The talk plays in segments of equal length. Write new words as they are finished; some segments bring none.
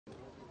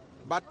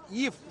But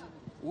if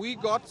we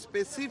got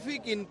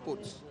specific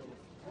inputs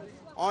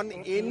on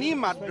any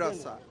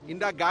madrasa, in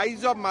the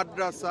guise of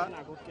madrasa,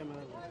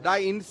 the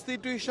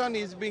institution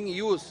is being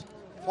used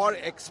for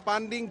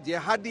expanding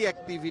jihadi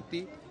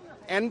activity,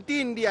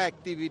 anti-India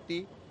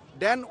activity,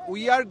 then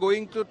we are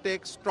going to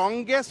take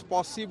strongest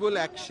possible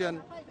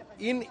action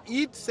in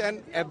each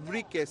and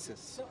every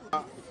cases.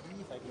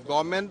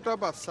 Government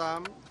of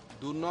Assam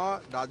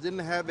doesn't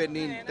have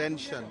any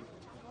intention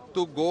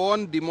to go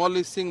on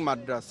demolishing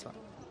madrasa.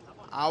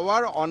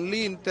 Our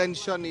only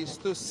intention is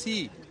to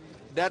see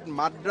that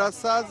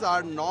madrasas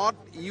are not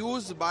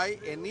used by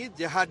any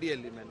jihadi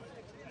element.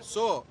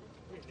 So,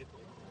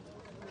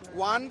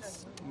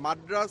 once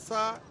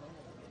madrasa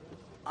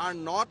are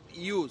not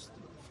used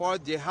for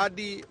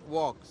jihadi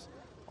works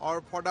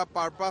or for the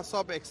purpose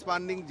of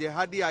expanding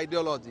jihadi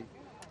ideology,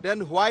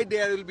 then why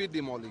there will be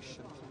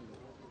demolition?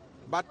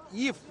 But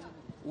if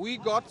we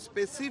got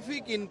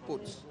specific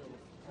inputs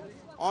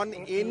on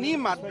any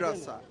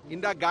madrasa, in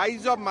the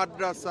guise of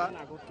madrasa,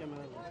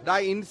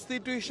 the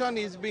institution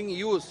is being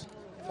used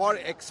for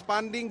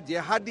expanding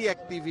jihadi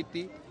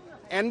activity,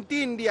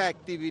 anti-India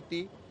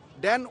activity,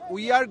 then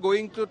we are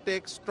going to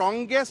take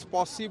strongest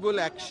possible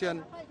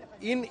action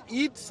in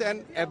each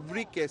and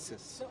every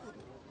cases.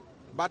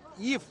 But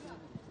if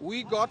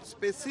we got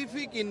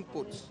specific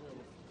inputs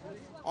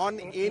on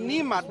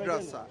any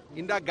madrasa,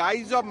 in the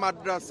guise of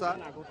madrasa,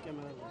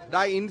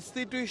 the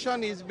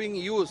institution is being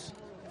used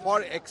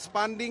for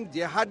expanding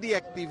jihadi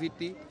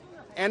activity,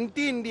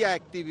 anti-India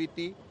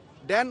activity,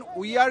 then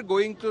we are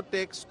going to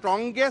take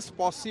strongest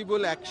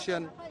possible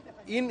action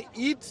in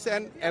each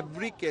and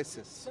every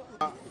cases.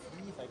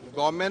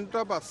 Government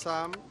of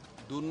Assam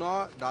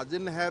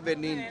doesn't have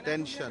any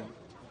intention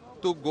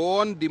to go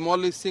on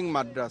demolishing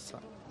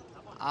madrasa.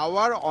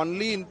 Our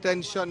only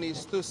intention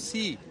is to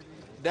see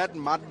that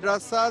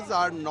madrasas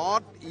are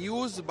not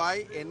used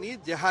by any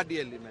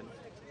jihadi element.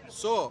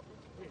 So,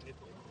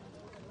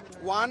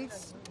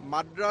 once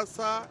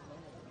madrasa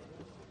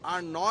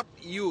are not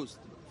used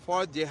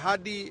for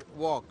jihadi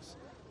works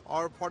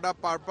or for the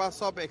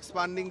purpose of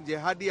expanding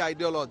jihadi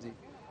ideology,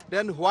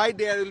 then why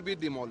there will be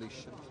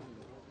demolition?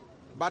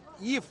 But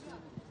if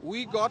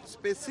we got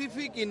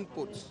specific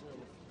inputs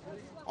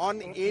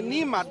on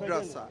any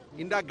madrasa,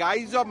 in the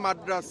guise of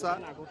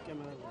madrasa,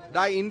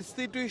 the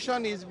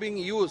institution is being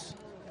used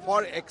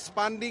for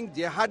expanding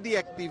jihadi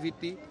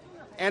activity,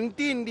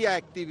 anti-India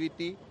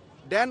activity,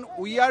 then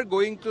we are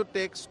going to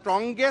take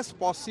strongest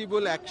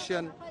possible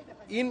action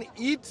in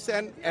each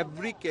and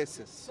every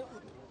cases.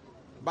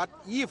 But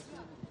if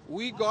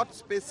we got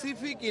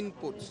specific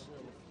inputs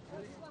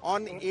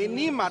on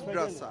any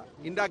madrasa,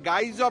 in the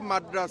guise of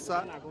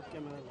madrasa,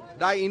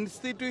 the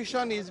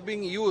institution is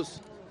being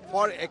used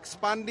for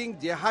expanding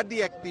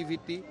jihadi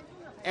activity,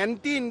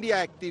 anti-India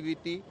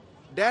activity,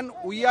 then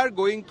we are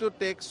going to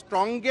take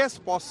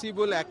strongest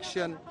possible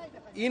action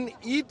in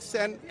each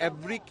and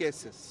every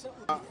cases.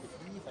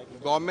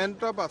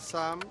 Government of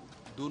Assam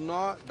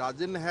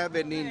doesn't have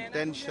any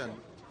intention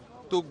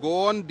to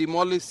go on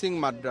demolishing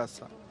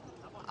madrasa.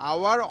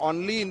 Our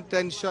only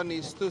intention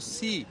is to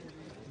see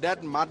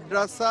that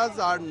madrasas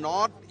are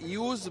not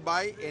used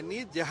by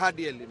any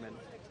jihadi element.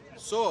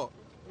 So,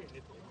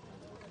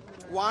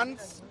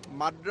 once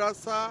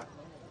madrasa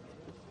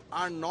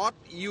are not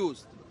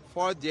used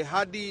for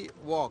jihadi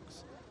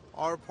works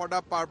or for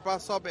the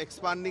purpose of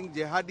expanding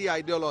jihadi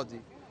ideology,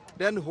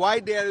 then why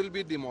there will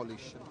be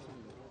demolition?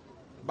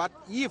 But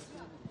if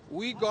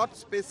we got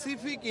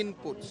specific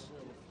inputs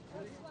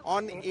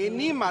on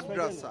any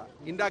madrasa,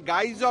 in the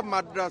guise of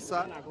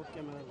madrasa,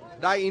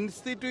 the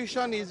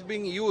institution is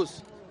being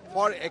used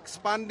for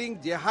expanding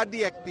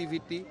jihadi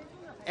activity,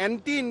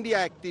 anti-India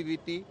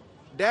activity,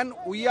 then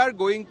we are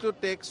going to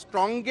take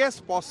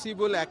strongest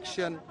possible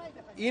action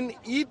in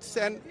each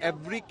and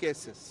every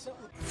cases.